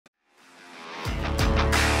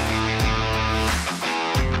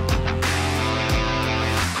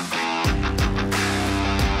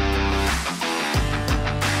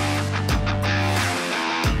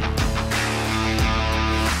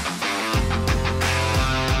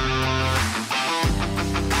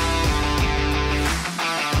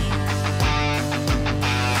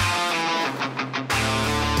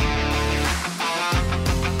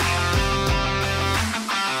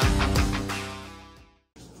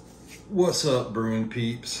What's up, brewing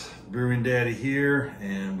peeps? Brewing Daddy here,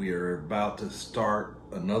 and we are about to start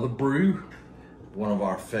another brew. One of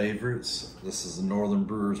our favorites. This is the Northern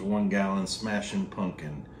Brewers 1 gallon Smashing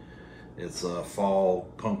Pumpkin. It's a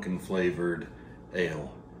fall pumpkin flavored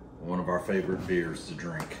ale. One of our favorite beers to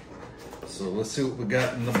drink. So let's see what we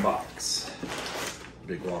got in the box.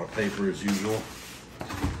 Big wad of paper as usual.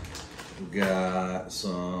 We got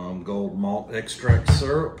some gold malt extract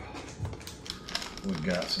syrup. We've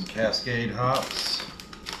got some Cascade hops.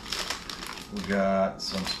 We've got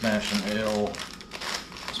some Smashing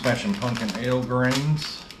Pumpkin ale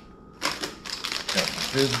grains. Got some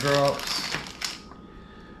fizz drops.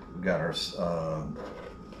 We've got our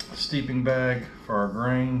steeping bag for our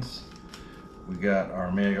grains. We got our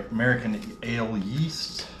American ale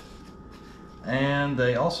yeast. And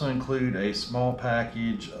they also include a small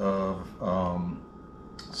package of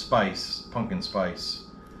pumpkin spice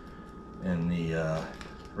in the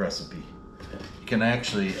recipe. You can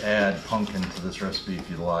actually add pumpkin to this recipe if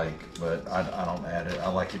you like, but I don't add it. I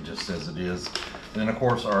like it just as it is. And then of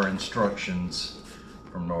course our instructions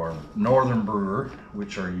from Northern Brewer,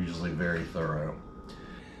 which are usually very thorough.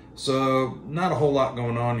 So not a whole lot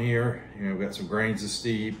going on here. You know, we've got some grains to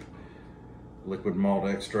steep, liquid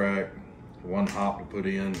malt extract, 1 hop to put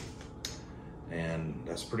in, and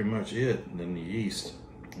that's pretty much it. And then the yeast,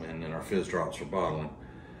 and then our fizz drops for bottling.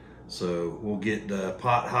 So we'll get the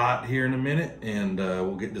pot hot here in a minute, and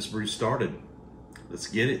we'll get this brew started. Let's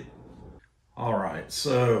get it. All right,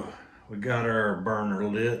 so we got our burner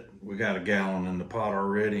lit. We got 1 gallon in the pot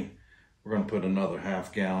already. We're gonna put another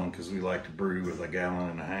 ½ gallon because we like to brew with 1.5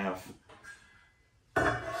 gallons.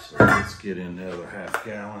 So let's get in the other ½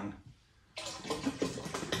 gallon.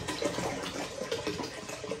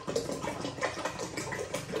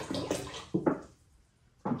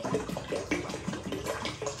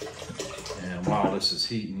 While this is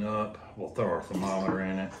heating up, we'll throw our thermometer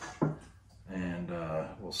in it, and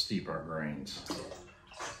we'll steep our grains.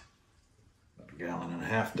 About 1.5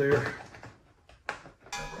 gallons there.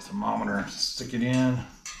 Grab our thermometer, stick it in.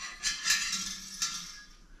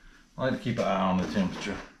 I like to keep an eye on the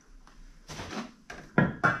temperature.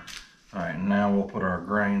 All right, now we'll put our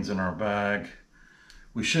grains in our bag.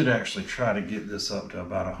 We should actually try to get this up to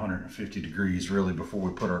about 150 degrees really before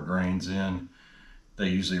we put our grains in. They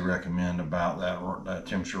usually recommend about that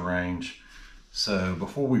temperature range. So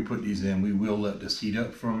before we put these in, we will let this heat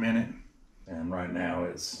up for a minute. And right now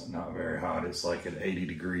it's not very hot. It's like at 80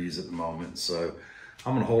 degrees at the moment. So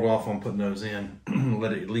I'm gonna hold off on putting those in,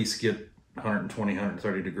 let it at least get 120,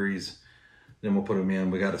 130 degrees. Then we'll put them in.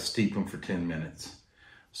 We gotta steep them for 10 minutes.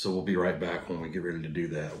 So we'll be right back when we get ready to do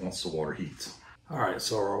that once the water heats. All right,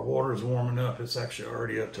 so our water is warming up. It's actually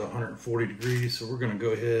already up to 140 degrees. So we're gonna go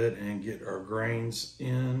ahead and get our grains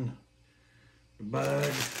in the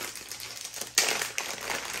bag.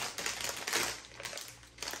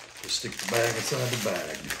 Just stick the bag inside the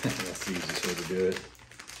bag. That's the easiest way to do it.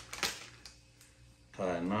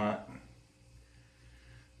 Tie a knot.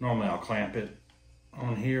 Normally I'll clamp it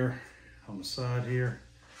on here, on the side here.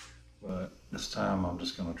 But this time I'm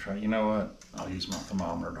just gonna try, you know what? I'll use my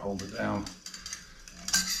thermometer to hold it down.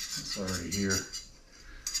 It's already here.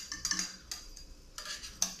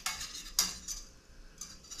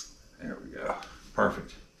 There we go.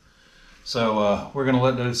 Perfect. So we're going to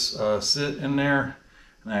let those sit in there.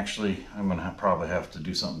 And actually, I'm going to probably have to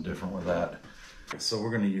do something different with that. So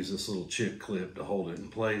we're going to use this little chip clip to hold it in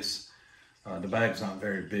place. The bag's not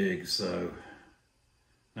very big, so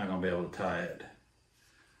not going to be able to tie it.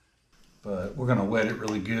 But we're going to wet it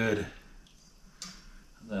really good.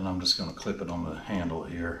 Then I'm just going to clip it on the handle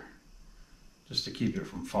here, just to keep it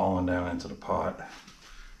from falling down into the pot.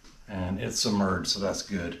 And it's submerged, so that's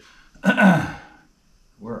good.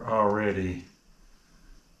 We're already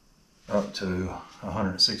up to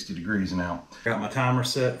 160 degrees now. Got my timer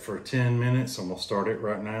set for 10 minutes. I'm gonna start it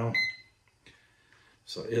right now.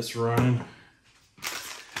 So it's running.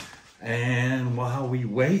 And while we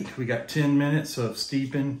wait, we got 10 minutes of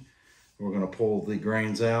steeping. We're gonna pull the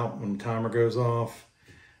grains out when the timer goes off.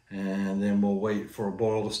 And then we'll wait for a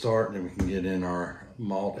boil to start, and then we can get in our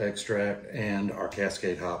malt extract and our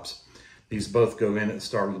Cascade hops. These both go in at the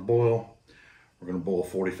start of the boil. We're gonna boil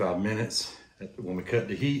 45 minutes. When we cut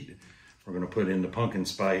the heat, we're gonna put in the pumpkin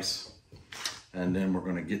spice, and then we're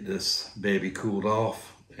gonna get this baby cooled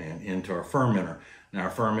off and into our fermenter. Now our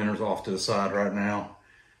fermenter's off to the side right now,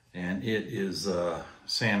 and it is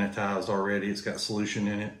sanitized already. It's got solution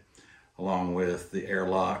in it, along with the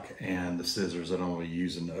airlock and the scissors that I'm going to be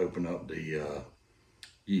using to open up the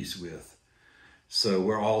yeast with. So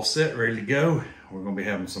we're all set, ready to go. We're going to be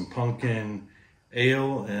having some pumpkin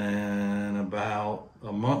ale in about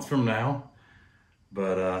a month from now,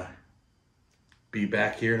 but be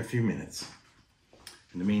back here in a few minutes.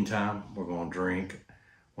 In the meantime, we're going to drink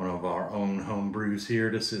one of our own home brews here.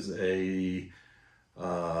 This is a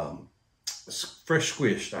fresh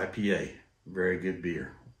squished IPA. Very good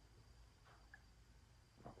beer.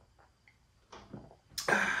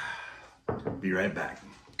 Be right back.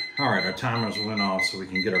 All right, our timers went off so we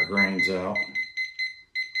can get our grains out.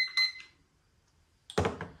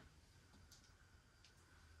 I'm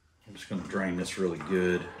just going to drain this really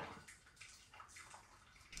good.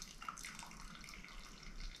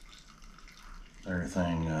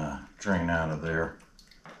 Everything drain out of there.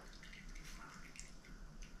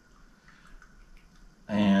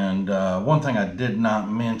 And one thing I did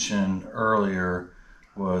not mention earlier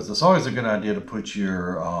was it's always a good idea to put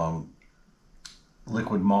your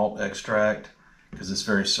liquid malt extract, because it's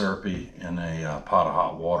very syrupy, in a pot of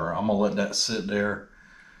hot water. I'm gonna let that sit there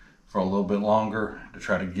for a little bit longer to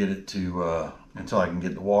try to get it to until I can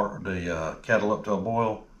get the kettle up to a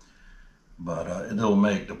boil. But it'll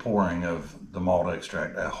make the pouring of the malt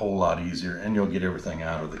extract a whole lot easier, and you'll get everything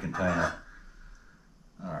out of the container.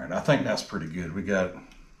 All right, I think that's pretty good. We got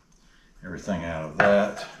everything out of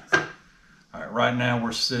that. All right, right now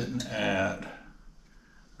we're sitting at,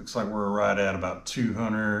 looks like we're right at about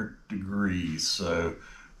 200 degrees. So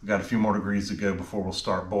we've got a few more degrees to go before we'll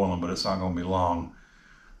start boiling, but it's not gonna be long.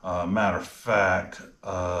 Matter of fact,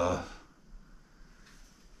 I'm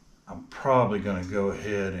probably gonna go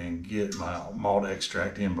ahead and get my malt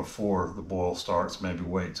extract in before the boil starts, maybe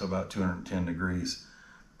wait till about 210 degrees,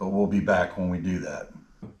 but we'll be back when we do that.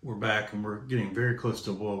 We're back and we're getting very close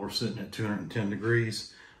to boil. We're sitting at 210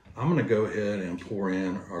 degrees. I'm gonna go ahead and pour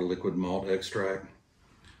in our liquid malt extract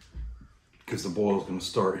because the boil is gonna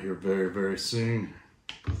start here very, very soon.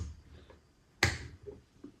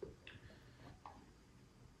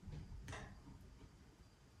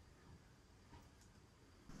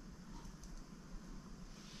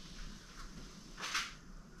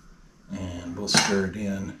 And we'll stir it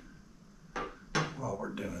in while we're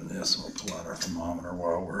doing this. We'll pull out our thermometer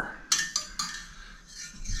while we're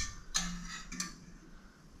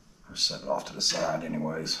set it off to the side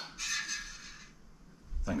anyways.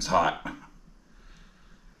 Thing's hot.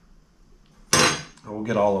 We'll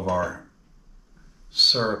get all of our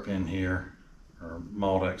syrup in here, or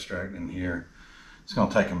malt extract in here. It's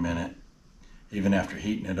gonna take a minute, even after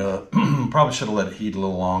heating it up. Probably should have let it heat a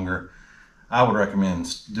little longer. I would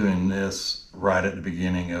recommend doing this right at the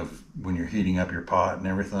beginning of when you're heating up your pot and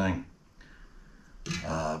everything,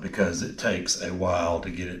 because it takes a while to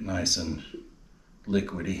get it nice and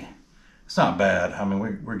liquidy. It's not bad. I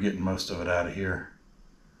mean, we're getting most of it out of here.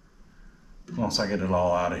 Once I get it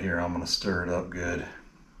all out of here, I'm gonna stir it up good.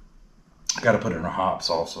 I gotta put in our hops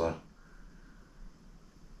also.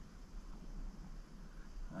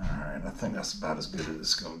 All right, I think that's about as good as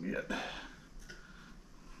it's gonna get.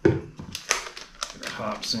 Get our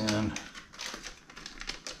hops in.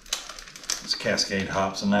 It's Cascade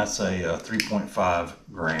hops, and that's a 3.5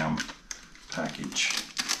 gram package.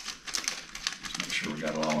 Just make sure we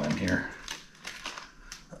got it all in here.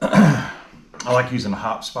 I like using a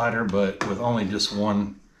hop spider, but with only just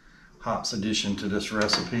one hops addition to this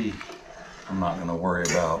recipe, I'm not going to worry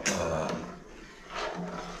about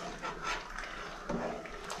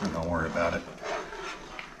it.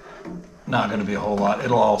 Not going to be a whole lot.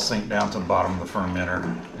 It'll all sink down to the bottom of the fermenter,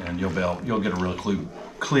 and you'll get a real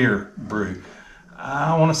clear brew.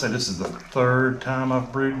 I want to say this is the third time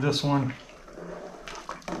I've brewed this one,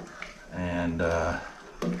 and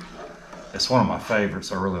it's one of my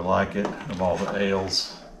favorites. I really like it, of all the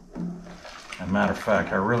ales. As a matter of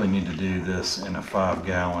fact, I really need to do this in a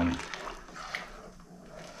 5-gallon,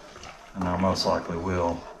 and I most likely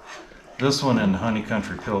will. This one and Honey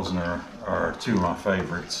Country Pilsner are two of my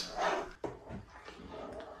favorites.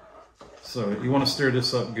 So you want to stir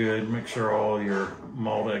this up good. Make sure all your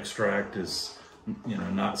malt extract is,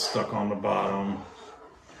 not stuck on the bottom,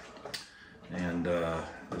 and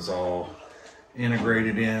is all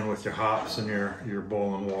integrated in with your hops and your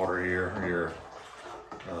boiling water here, or your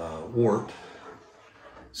wort.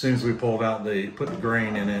 As soon as we pulled out put the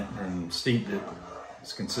grain in it and steeped it,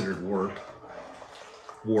 it's considered wort.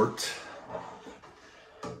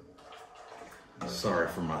 Sorry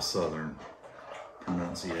for my southern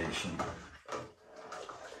pronunciation.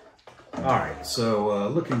 All right, so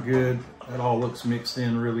looking good. That all looks mixed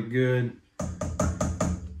in really good.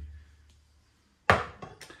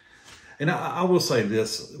 And I will say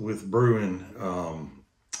this with brewing,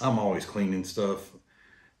 I'm always cleaning stuff,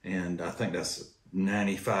 and I think that's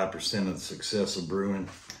 95% of the success of brewing.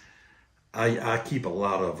 I keep a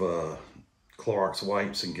lot of Clorox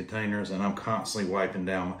wipes in containers, and I'm constantly wiping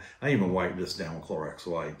down. I even wipe this down with Clorox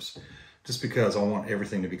wipes, just because I want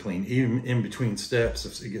everything to be clean. Even in between steps,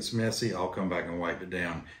 if it gets messy, I'll come back and wipe it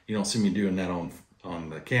down. You don't see me doing that on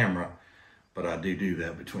the camera, but I do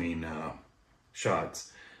that between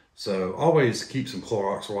shots. So always keep some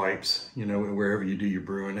Clorox wipes, you know, wherever you do your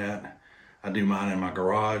brewing at. I do mine in my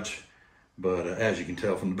garage, but as you can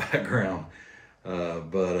tell from the background,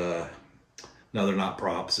 no, they're not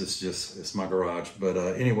props. It's my garage. But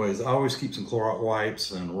anyways, I always keep some Clorox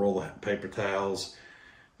wipes and roll of paper towels,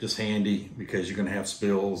 just handy because you're gonna have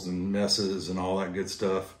spills and messes and all that good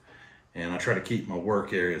stuff. And I try to keep my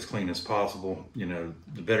work area as clean as possible. You know,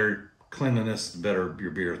 the better cleanliness, the better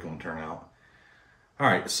your beer is gonna turn out. All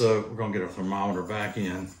right, so we're gonna get our thermometer back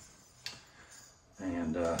in,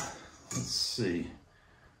 and let's see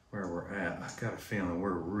where we're at. I got a feeling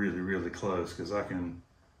we're really close because I can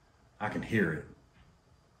hear it.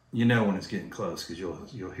 You know when it's getting close because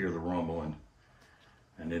you'll hear the rumbling,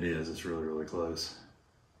 and it's really close.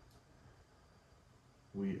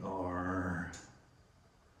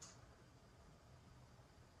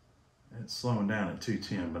 It's slowing down at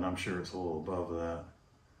 210, but I'm sure it's a little above that.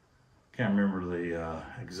 Can't remember the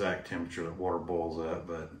exact temperature that water boils at,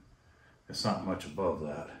 but it's not much above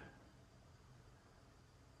that.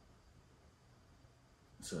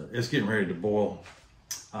 So it's getting ready to boil.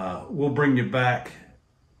 We'll bring you back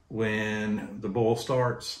when the boil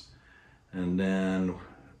starts, and then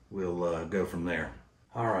we'll go from there.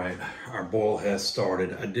 All right, our boil has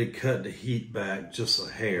started. I did cut the heat back just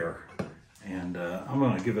a hair, and I'm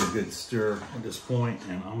gonna give it a good stir at this point,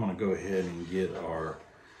 and I'm gonna go ahead and get our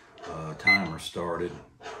timer started.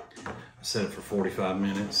 I set it for 45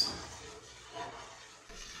 minutes.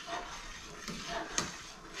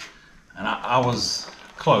 And I was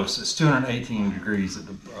close. It's 218 degrees that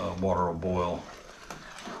the water will boil.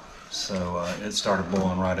 So it started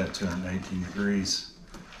boiling right at 218 degrees.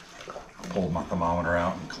 I pulled my thermometer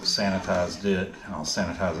out and sanitized it. And I'll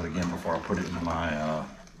sanitize it again before I put it in my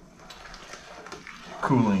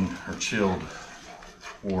cooling or chilled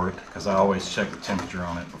wort, because I always check the temperature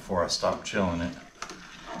on it before I stop chilling it.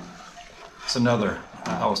 It's another,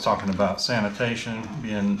 I was talking about sanitation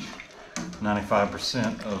being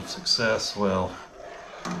 95% of success. Well,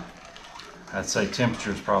 I'd say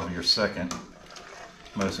temperature is probably your second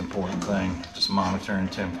most important thing. Just monitoring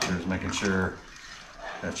temperatures, making sure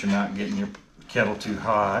that you're not getting your kettle too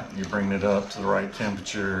hot, you're bringing it up to the right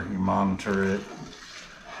temperature, you monitor it,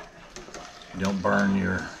 you don't burn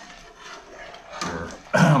your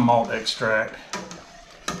malt extract.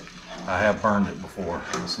 I have burned it before.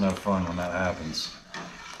 It's no fun when that happens.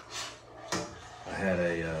 I had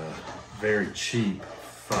a very cheap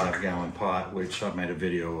 5-gallon pot, which I made a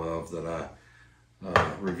video of that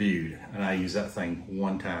I reviewed, and I used that thing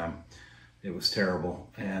one time. It was terrible,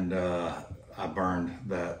 and I burned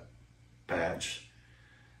that batch.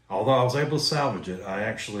 Although I was able to salvage it, I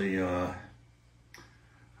actually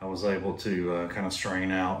I was able to kind of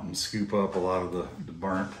strain out and scoop up a lot of the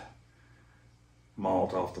burnt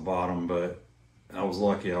malt off the bottom, but I was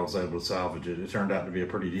lucky I was able to salvage it. It turned out to be a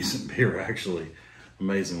pretty decent beer, actually,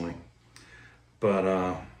 amazingly.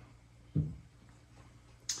 But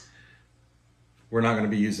we're not going to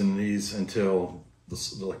be using these until,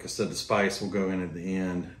 like I said, the spice will go in at the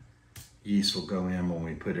end. Yeast will go in when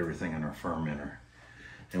we put everything in our fermenter.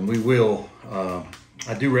 And we will,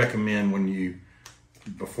 I do recommend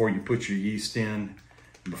before you put your yeast in,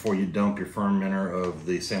 before you dump your fermenter of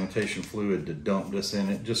the sanitation fluid, to dump this in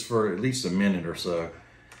it just for at least a minute or so.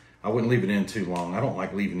 I wouldn't leave it in too long. I don't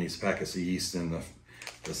like leaving these packets of yeast in the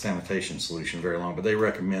sanitation solution very long, but they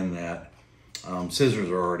recommend that. Scissors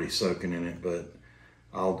are already soaking in it, but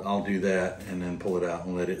I'll do that and then pull it out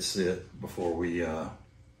and let it sit before we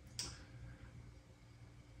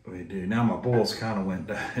do. Now my boil's kind of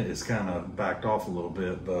it's kind of backed off a little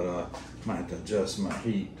bit, but I might have to adjust my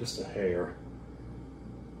heat just a hair.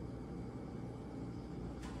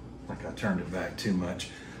 Like I turned it back too much.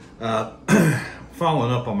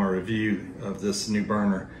 Following up on my review of this new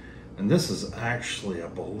burner, and this is actually, I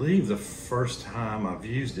believe, the first time I've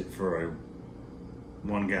used it for a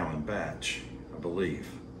 1-gallon batch, I believe.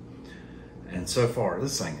 And so far,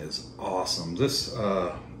 this thing is awesome.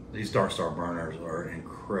 These Dark Star burners are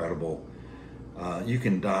incredible. You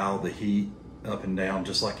can dial the heat up and down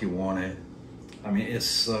just like you want it. I mean, it's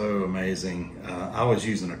so amazing. I was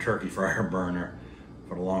using a turkey fryer burner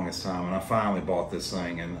for the longest time, and I finally bought this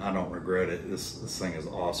thing, and I don't regret it. This thing is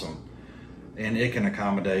awesome. And it can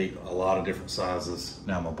accommodate a lot of different sizes.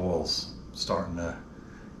 Now my boil's starting to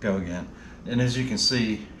go again. And as you can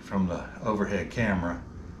see from the overhead camera,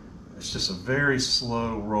 It's just a very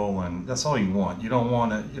slow rolling. That's all you want. You don't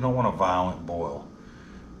want a violent boil.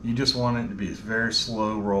 You just want it to be a very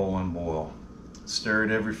slow rolling boil. Stir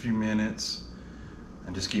it every few minutes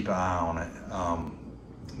and just keep an eye on it.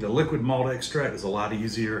 The liquid malt extract is a lot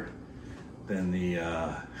easier than the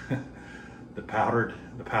the powdered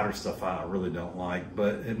stuff. I really don't like,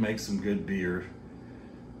 but it makes some good beer.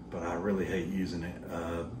 But I really hate using it.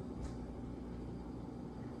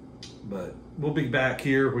 But we'll be back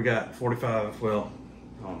here. We got 45, well,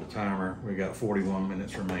 on the timer, we got 41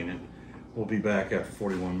 minutes remaining. We'll be back after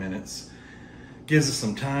 41 minutes. Gives us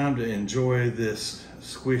some time to enjoy this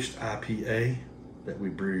squished IPA that we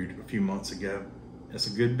brewed a few months ago. It's a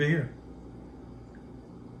good beer.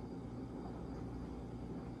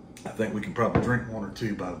 I think we can probably drink one or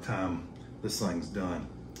two by the time this thing's done.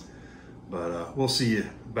 But we'll see you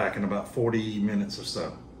back in about 40 minutes or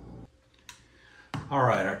so. All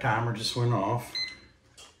right, our timer just went off.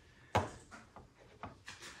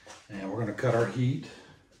 And we're gonna cut our heat.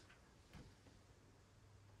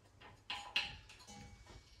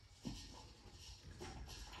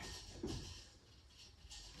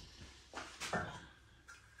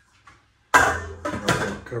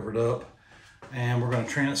 Covered up. And we're gonna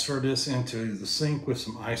transfer this into the sink with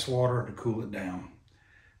some ice water to cool it down.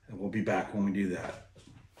 And we'll be back when we do that.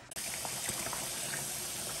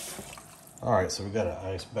 All right, so we got an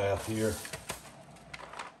ice bath here.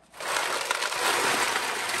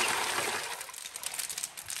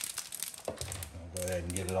 I'll go ahead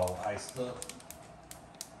and get it all iced up.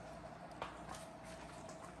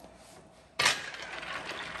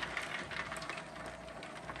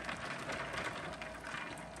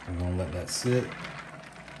 I'm gonna let that sit.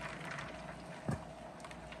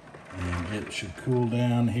 And it should cool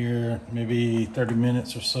down here, maybe 30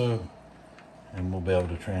 minutes or so. And we'll be able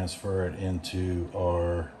to transfer it into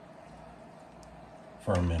our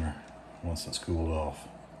fermenter once it's cooled off.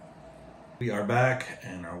 We are back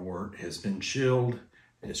and our wort has been chilled.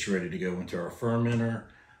 It's ready to go into our fermenter.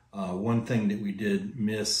 One thing that we did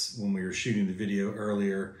miss when we were shooting the video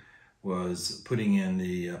earlier was putting in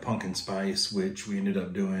the pumpkin spice, which we ended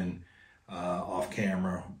up doing off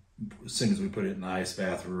camera. As soon as we put it in the ice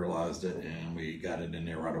bath, we realized it and we got it in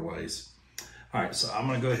there right away. All right, so I'm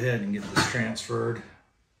gonna go ahead and get this transferred.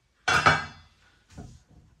 Gosh,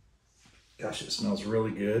 it smells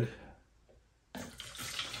really good.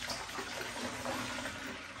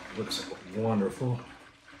 Looks wonderful.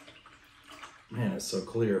 Man, it's so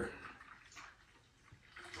clear.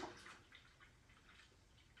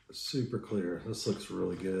 Super clear. This looks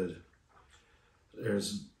really good.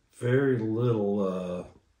 There's very little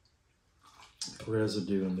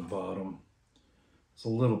residue in the bottom. It's a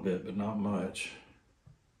little bit, but not much.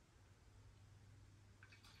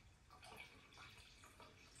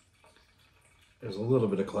 There's a little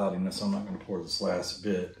bit of cloudiness. I'm not going to pour this last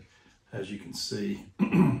bit, as you can see.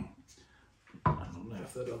 I don't know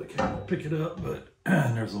if that other camera will pick it up, but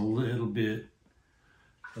there's a little bit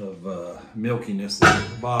of milkiness there at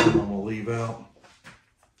the bottom I'm going to leave out.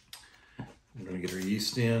 I'm going to get our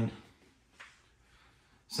yeast in,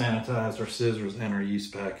 sanitize our scissors and our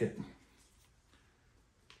yeast packet.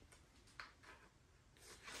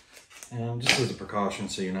 And just as a precaution,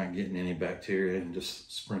 so you're not getting any bacteria, and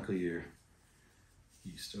just sprinkle your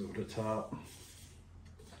yeast over the top.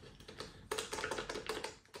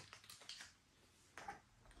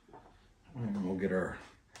 And we'll get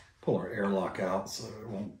pull our airlock out so it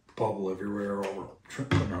won't bubble everywhere while we're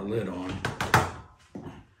putting our lid on.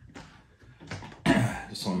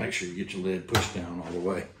 Just want to make sure you get your lid pushed down all the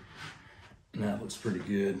way. And that looks pretty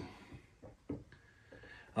good.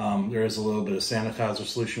 There is a little bit of sanitizer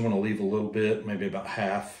solution. You want to leave a little bit, maybe about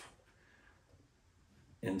half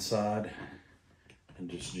inside, and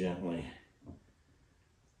just gently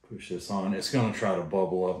push this on. It's going to try to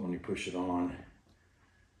bubble up when you push it on.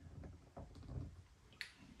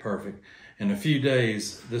 Perfect. In a few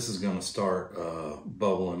days, this is going to start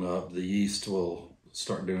bubbling up. The yeast will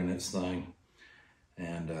start doing its thing,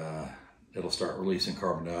 and it'll start releasing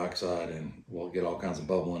carbon dioxide, and we'll get all kinds of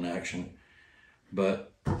bubbling action. But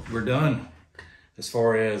we're done as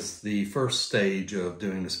far as the first stage of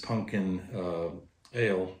doing this pumpkin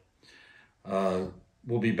ale.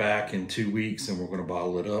 We'll be back in 2 weeks and we're going to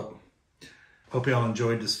bottle it up. Hope y'all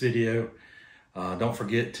enjoyed this video. Don't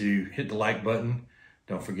forget to hit the like button.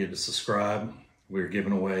 Don't forget to subscribe. We're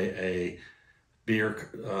giving away a beer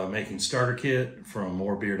making starter kit from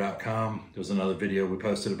morebeer.com. There's another video we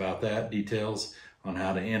posted about that, details on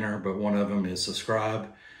how to enter, but one of them is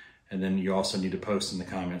subscribe. And then you also need to post in the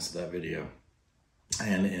comments of that video.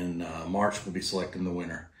 And in March, we'll be selecting the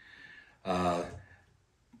winner.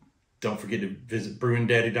 Don't forget to visit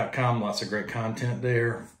brewingdaddy.com. Lots of great content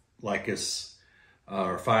there. Like us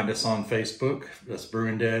or find us on Facebook. That's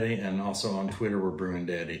Brewing Daddy. And also on Twitter, we're Brewing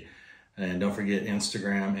Daddy. And don't forget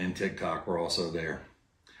Instagram and TikTok. We're also there.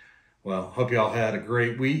 Well, hope y'all had a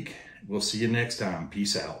great week. We'll see you next time.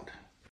 Peace out.